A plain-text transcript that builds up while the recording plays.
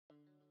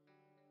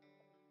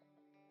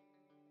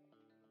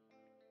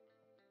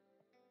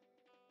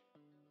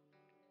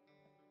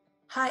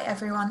Hi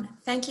everyone,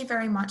 thank you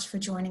very much for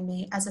joining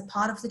me as a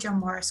part of the John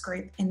Morris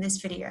Group in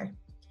this video.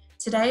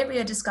 Today we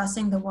are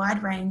discussing the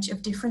wide range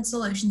of different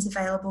solutions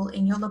available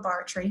in your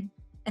laboratory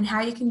and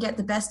how you can get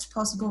the best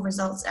possible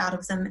results out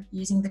of them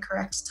using the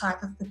correct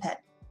type of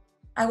pipette.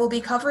 I will be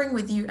covering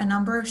with you a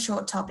number of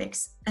short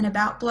topics, an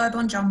about blurb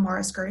on John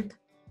Morris Group,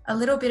 a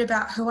little bit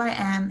about who I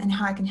am and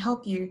how I can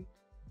help you,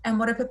 and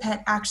what a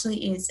pipette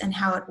actually is and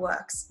how it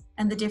works,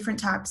 and the different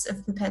types of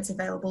pipettes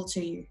available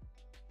to you.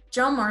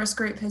 John Morris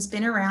Group has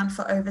been around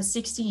for over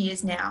 60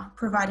 years now,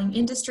 providing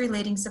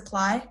industry-leading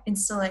supply,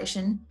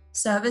 installation,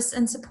 service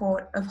and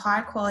support of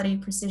high-quality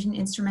precision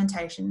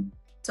instrumentation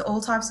to all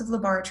types of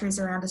laboratories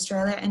around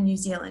Australia and New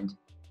Zealand,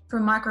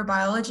 from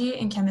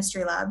microbiology and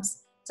chemistry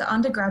labs to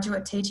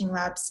undergraduate teaching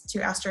labs to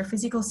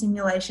astrophysical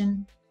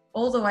simulation,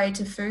 all the way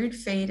to food,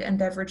 feed and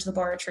beverage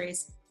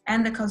laboratories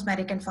and the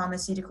cosmetic and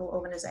pharmaceutical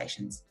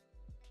organisations.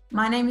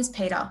 My name is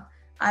Peter.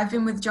 I've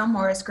been with John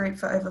Morris Group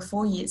for over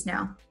 4 years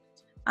now.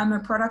 I'm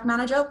a product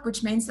manager,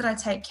 which means that I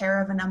take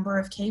care of a number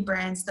of key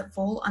brands that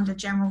fall under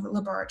general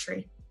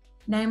laboratory,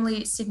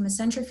 namely Sigma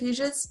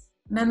centrifuges,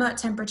 MEMA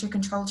temperature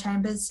control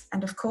chambers,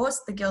 and of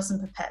course, the Gilson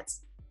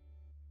pipettes.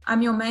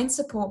 I'm your main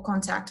support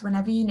contact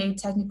whenever you need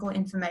technical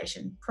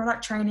information,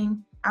 product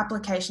training,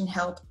 application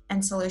help,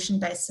 and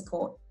solution-based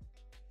support.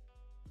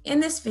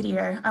 In this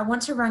video, I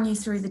want to run you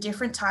through the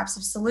different types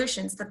of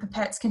solutions that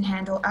pipettes can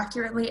handle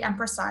accurately and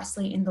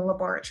precisely in the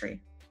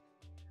laboratory.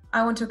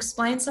 I want to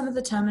explain some of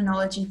the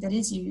terminology that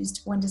is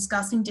used when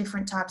discussing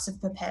different types of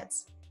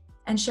pipettes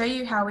and show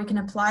you how we can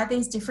apply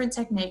these different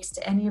techniques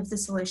to any of the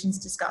solutions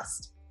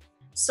discussed.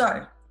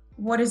 So,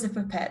 what is a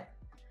pipette?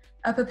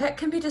 A pipette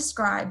can be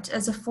described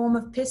as a form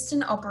of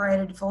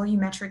piston-operated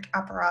volumetric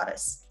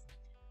apparatus.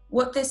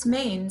 What this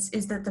means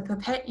is that the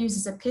pipette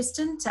uses a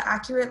piston to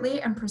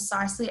accurately and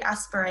precisely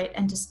aspirate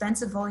and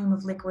dispense a volume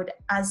of liquid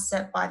as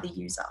set by the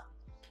user.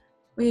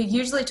 We are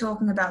usually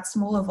talking about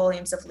smaller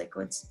volumes of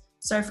liquids,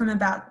 so from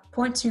about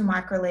 0.2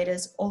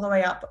 microliters all the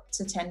way up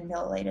to 10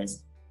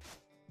 milliliters.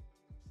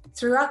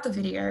 Throughout the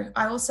video,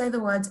 I will say the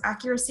words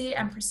accuracy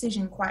and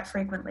precision quite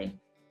frequently.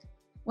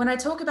 When I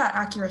talk about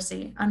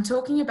accuracy, I'm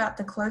talking about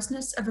the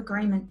closeness of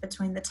agreement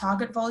between the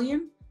target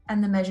volume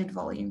and the measured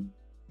volume.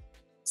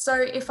 So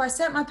if I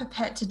set my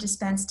pipette to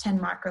dispense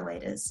 10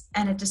 microliters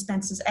and it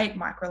dispenses 8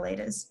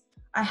 microliters,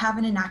 I have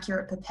an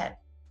inaccurate pipette.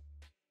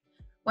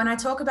 When I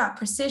talk about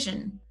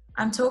precision,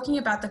 I'm talking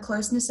about the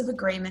closeness of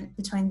agreement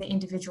between the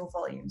individual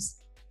volumes.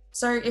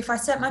 So if I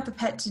set my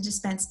pipette to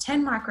dispense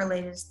 10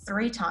 microliters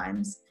 3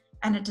 times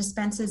and it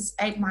dispenses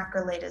 8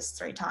 microliters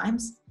 3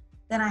 times,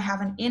 then I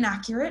have an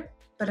inaccurate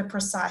but a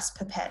precise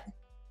pipette.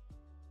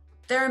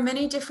 There are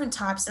many different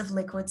types of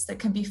liquids that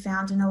can be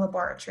found in a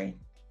laboratory.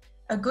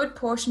 A good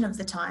portion of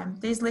the time,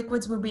 these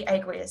liquids will be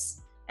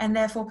aqueous and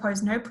therefore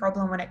pose no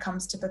problem when it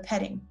comes to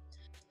pipetting.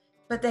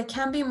 But there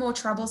can be more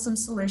troublesome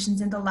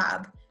solutions in the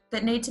lab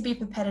that need to be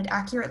pipetted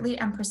accurately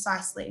and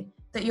precisely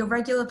that your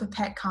regular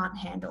pipette can't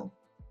handle.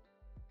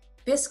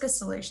 Viscous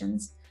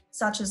solutions,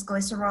 such as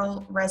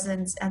glycerol,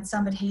 resins, and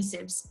some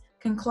adhesives,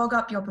 can clog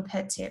up your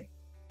pipette tip.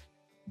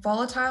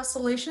 Volatile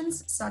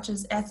solutions, such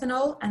as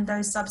ethanol and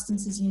those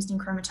substances used in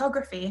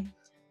chromatography,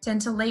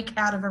 tend to leak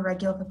out of a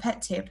regular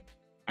pipette tip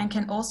and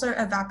can also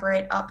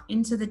evaporate up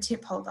into the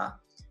tip holder,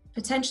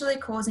 potentially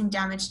causing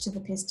damage to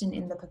the piston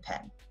in the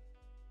pipette.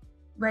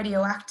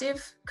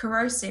 Radioactive,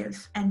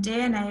 corrosive, and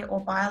DNA or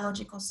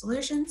biological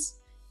solutions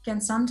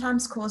can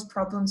sometimes cause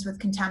problems with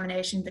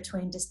contamination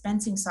between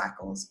dispensing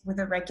cycles with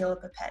a regular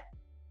pipette.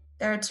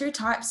 There are 2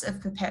 types of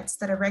pipettes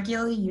that are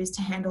regularly used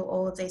to handle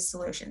all of these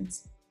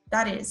solutions.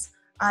 That is,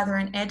 either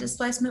an air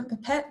displacement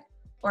pipette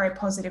or a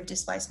positive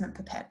displacement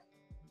pipette.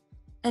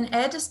 An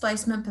air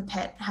displacement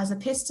pipette has a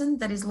piston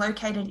that is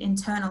located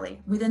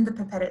internally within the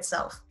pipette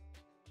itself.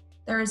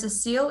 There is a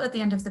seal at the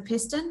end of the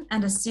piston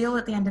and a seal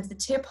at the end of the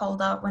tip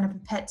holder when a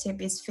pipette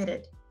tip is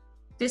fitted.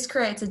 This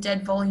creates a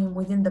dead volume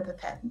within the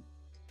pipette.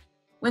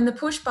 When the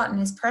push button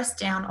is pressed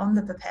down on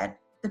the pipette,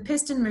 the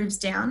piston moves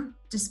down,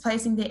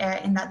 displacing the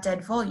air in that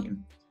dead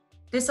volume.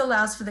 This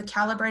allows for the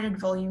calibrated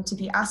volume to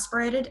be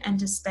aspirated and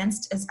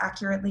dispensed as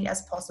accurately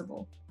as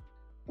possible.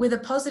 With a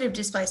positive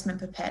displacement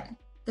pipette,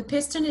 the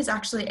piston is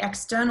actually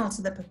external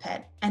to the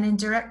pipette and in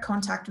direct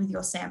contact with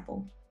your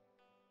sample.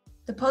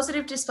 The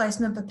positive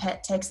displacement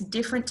pipette takes a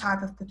different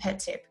type of pipette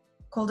tip,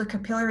 called a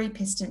capillary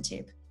piston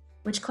tip,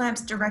 which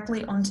clamps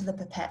directly onto the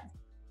pipette.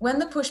 When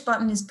the push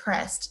button is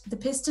pressed, the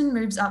piston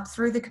moves up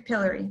through the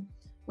capillary,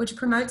 which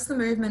promotes the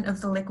movement of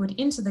the liquid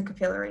into the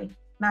capillary,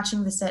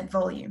 matching the set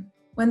volume.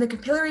 When the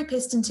capillary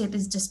piston tip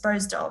is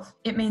disposed of,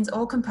 it means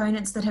all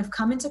components that have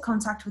come into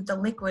contact with the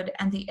liquid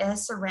and the air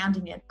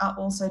surrounding it are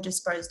also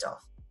disposed of.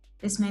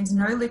 This means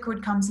no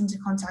liquid comes into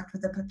contact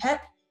with the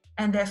pipette,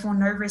 and therefore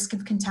no risk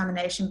of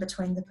contamination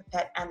between the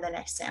pipette and the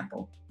next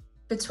sample.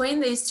 Between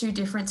these 2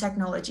 different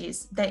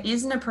technologies, there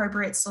is an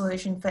appropriate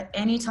solution for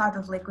any type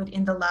of liquid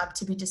in the lab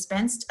to be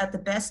dispensed at the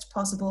best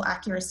possible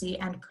accuracy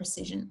and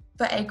precision.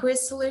 For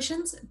aqueous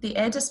solutions, the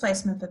air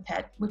displacement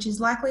pipette, which is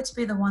likely to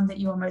be the one that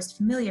you are most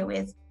familiar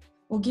with,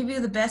 will give you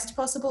the best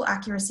possible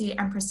accuracy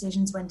and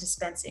precisions when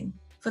dispensing.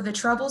 For the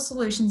trouble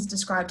solutions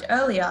described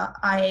earlier,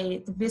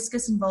 i.e. the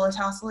viscous and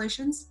volatile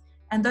solutions,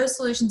 and those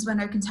solutions where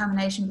no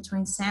contamination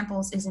between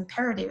samples is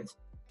imperative,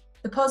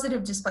 the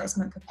positive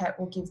displacement pipette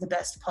will give the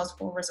best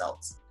possible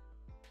results.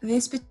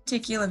 This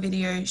particular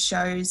video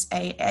shows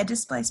an air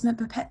displacement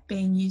pipette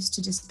being used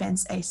to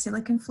dispense a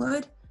silicone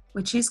fluid,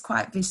 which is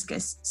quite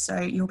viscous,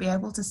 so you'll be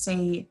able to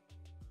see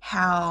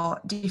how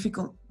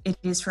difficult it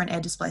is for an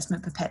air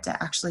displacement pipette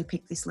to actually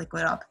pick this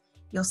liquid up.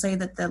 You'll see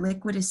that the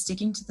liquid is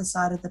sticking to the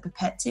side of the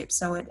pipette tip,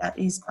 so it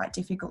is quite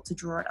difficult to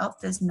draw it up.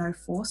 There's no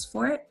force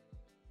for it.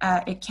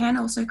 It can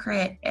also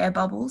create air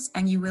bubbles,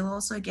 and you will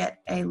also get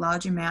a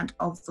large amount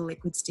of the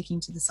liquid sticking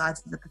to the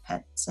sides of the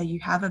pipette, so you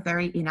have a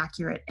very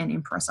inaccurate and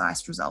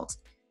imprecise result.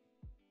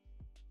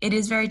 It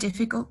is very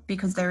difficult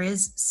because there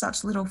is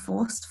such little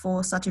force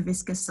for such a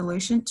viscous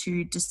solution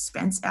to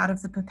dispense out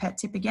of the pipette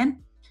tip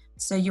again,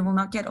 so you will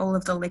not get all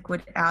of the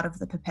liquid out of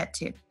the pipette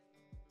tip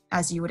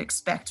as you would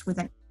expect with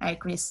an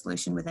aqueous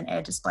solution with an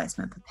air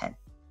displacement pipette.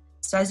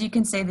 So as you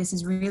can see, this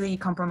is really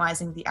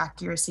compromising the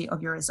accuracy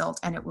of your result,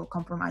 and it will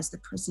compromise the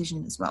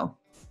precision as well.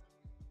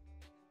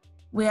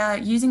 We are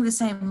using the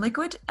same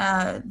liquid,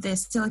 the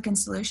silicone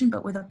solution,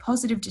 but with a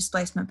positive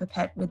displacement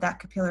pipette with that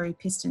capillary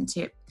piston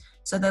tip.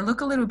 So they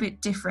look a little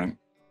bit different.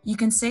 You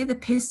can see the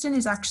piston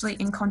is actually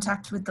in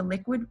contact with the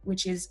liquid,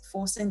 which is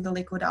forcing the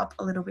liquid up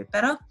a little bit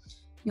better.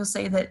 You'll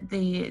see that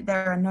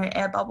there are no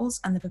air bubbles,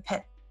 and the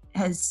pipette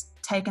has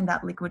taken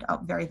that liquid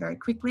up very, very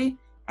quickly,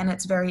 and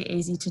it's very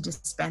easy to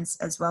dispense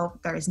as well.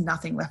 There is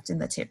nothing left in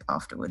the tip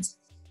afterwards.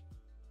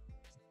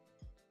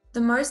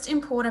 The most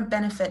important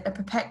benefit a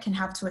pipette can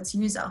have to its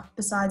user,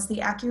 besides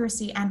the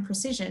accuracy and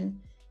precision,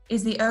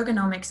 is the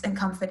ergonomics and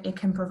comfort it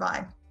can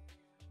provide.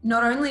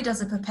 Not only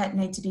does a pipette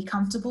need to be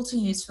comfortable to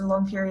use for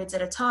long periods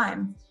at a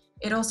time,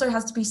 it also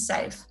has to be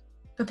safe.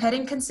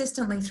 Pipetting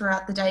consistently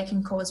throughout the day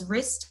can cause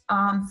wrist,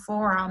 arm,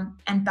 forearm,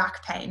 and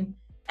back pain,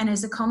 and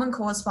is a common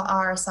cause for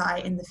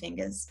RSI in the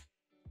fingers.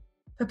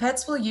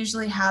 Pipettes will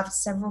usually have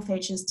several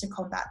features to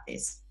combat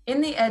this.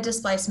 In the air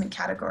displacement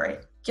category,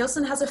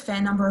 Gilson has a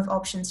fair number of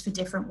options for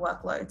different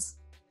workloads.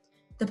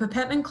 The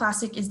Pipette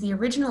Classic is the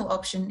original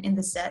option in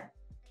the set.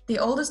 The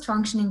oldest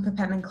functioning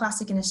Pipette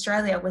Classic in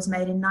Australia was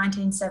made in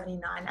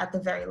 1979 at the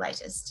very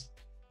latest.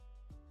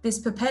 This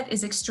pipette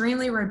is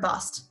extremely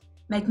robust,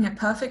 making it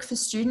perfect for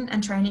student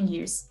and training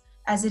use,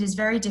 as it is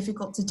very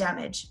difficult to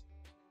damage.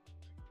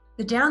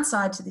 The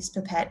downside to this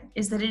pipette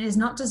is that it is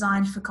not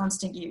designed for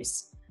constant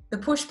use. The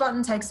push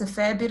button takes a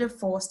fair bit of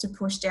force to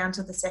push down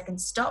to the second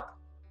stop,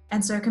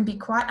 and so can be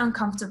quite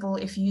uncomfortable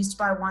if used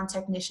by one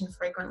technician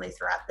frequently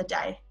throughout the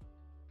day.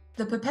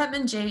 The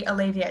Pipette G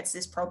alleviates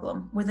this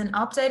problem with an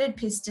updated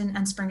piston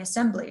and spring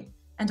assembly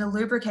and a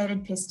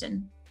lubricated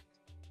piston.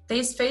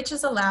 These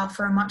features allow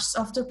for a much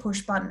softer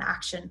push button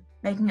action,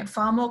 making it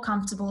far more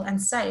comfortable and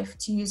safe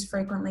to use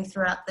frequently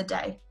throughout the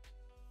day.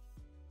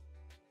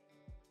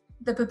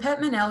 The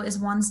Pipette L is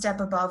one step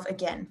above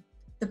again,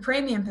 the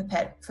premium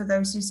pipette for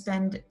those who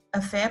spend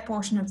a fair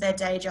portion of their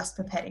day just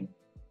pipetting.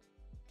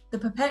 The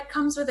pipette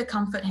comes with a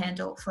comfort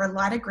handle for a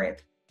lighter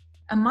grip,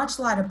 a much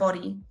lighter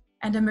body,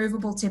 and a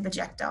movable tip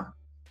ejector,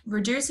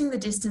 reducing the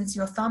distance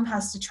your thumb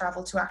has to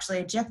travel to actually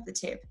eject the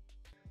tip,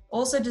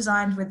 also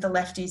designed with the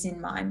lefties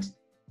in mind.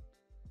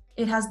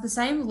 It has the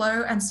same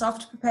low and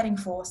soft pipetting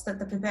force that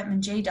the Pipette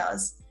G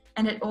does,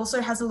 and it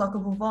also has a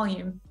lockable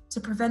volume to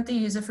prevent the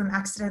user from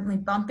accidentally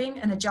bumping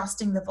and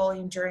adjusting the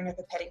volume during a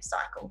pipetting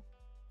cycle.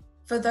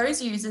 For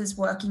those users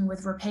working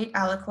with repeat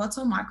aliquots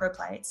or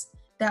microplates,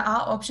 there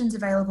are options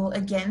available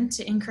again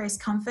to increase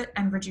comfort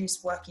and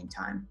reduce working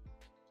time.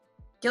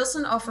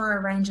 Gilson offer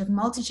a range of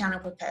multi-channel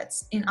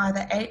pipettes in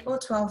either 8 or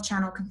 12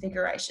 channel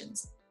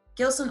configurations.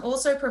 Gilson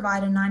also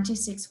provide a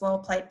 96 well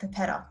plate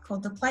pipetter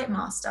called the Plate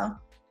Master,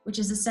 which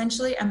is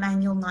essentially a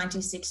manual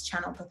 96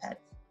 channel pipette.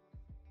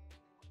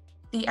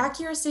 The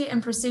accuracy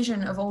and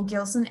precision of all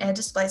Gilson air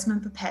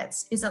displacement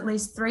pipettes is at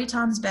least 3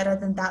 times better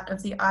than that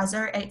of the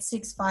ISO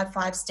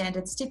 8655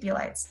 standard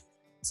stipulates,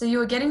 so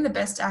you are getting the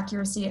best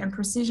accuracy and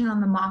precision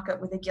on the market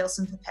with a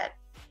Gilson pipette,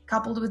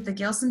 coupled with the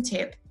Gilson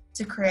tip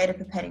to create a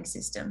pipetting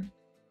system.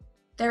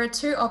 There are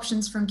 2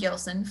 options from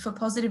Gilson for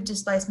positive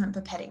displacement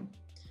pipetting,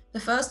 the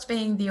first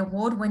being the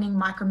award-winning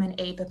Microman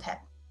E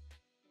pipette.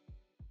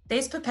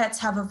 These pipettes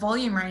have a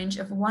volume range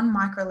of 1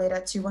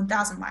 microliter to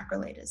 1000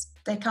 microliters.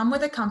 They come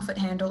with a comfort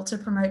handle to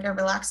promote a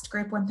relaxed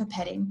grip when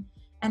pipetting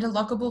and a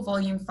lockable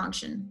volume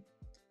function.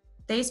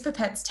 These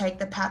pipettes take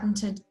the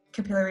patented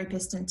capillary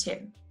piston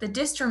tip. The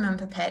Distroman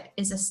pipette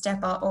is a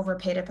stepper or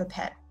repeater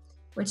pipette,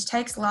 which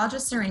takes larger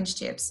syringe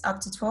tips up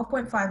to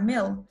 12.5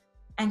 ml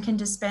and can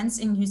dispense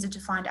in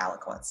user-defined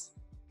aliquots.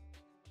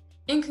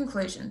 In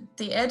conclusion,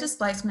 the air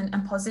displacement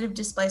and positive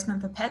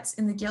displacement pipettes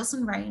in the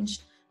Gilson range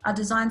are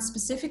designed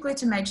specifically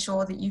to make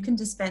sure that you can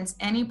dispense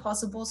any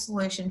possible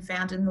solution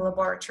found in the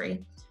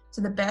laboratory to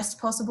the best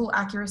possible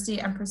accuracy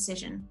and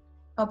precision,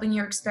 helping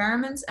your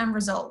experiments and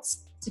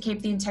results to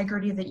keep the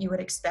integrity that you would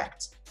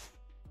expect.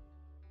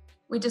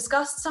 We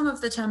discussed some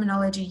of the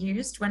terminology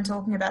used when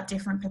talking about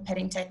different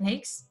pipetting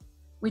techniques.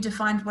 We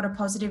defined what a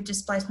positive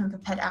displacement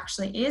pipette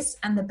actually is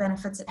and the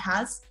benefits it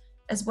has,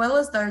 as well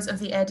as those of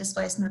the air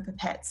displacement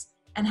pipettes,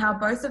 and how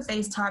both of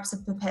these types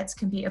of pipettes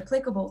can be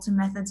applicable to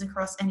methods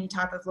across any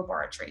type of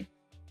laboratory.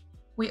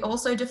 We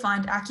also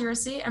defined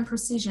accuracy and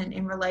precision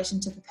in relation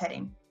to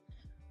pipetting.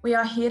 We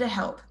are here to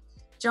help.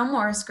 John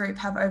Morris Group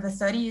have over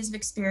 30 years of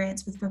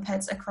experience with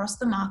pipettes across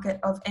the market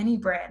of any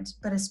brand,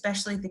 but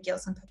especially the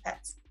Gilson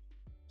pipettes.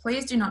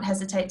 Please do not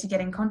hesitate to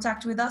get in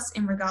contact with us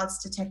in regards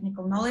to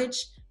technical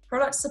knowledge,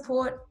 product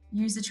support,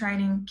 user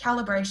training,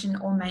 calibration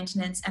or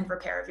maintenance and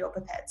repair of your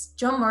pipettes.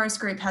 John Morris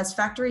Group has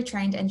factory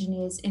trained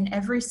engineers in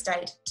every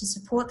state to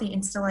support the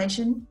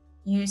installation,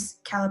 use,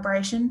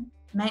 calibration,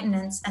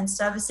 maintenance and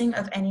servicing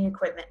of any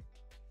equipment.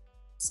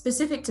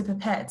 Specific to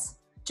pipettes,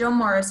 John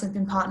Morris have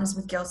been partners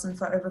with Gilson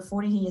for over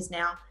 40 years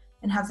now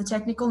and have the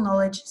technical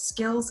knowledge,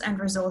 skills and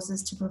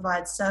resources to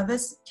provide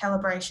service,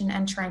 calibration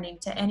and training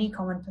to any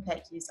common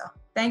pipette user.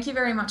 Thank you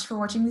very much for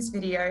watching this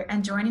video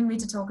and joining me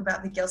to talk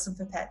about the Gilson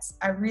pipettes.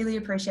 I really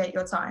appreciate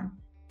your time.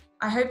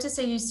 I hope to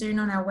see you soon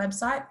on our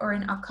website or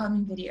in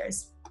upcoming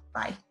videos.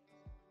 Bye.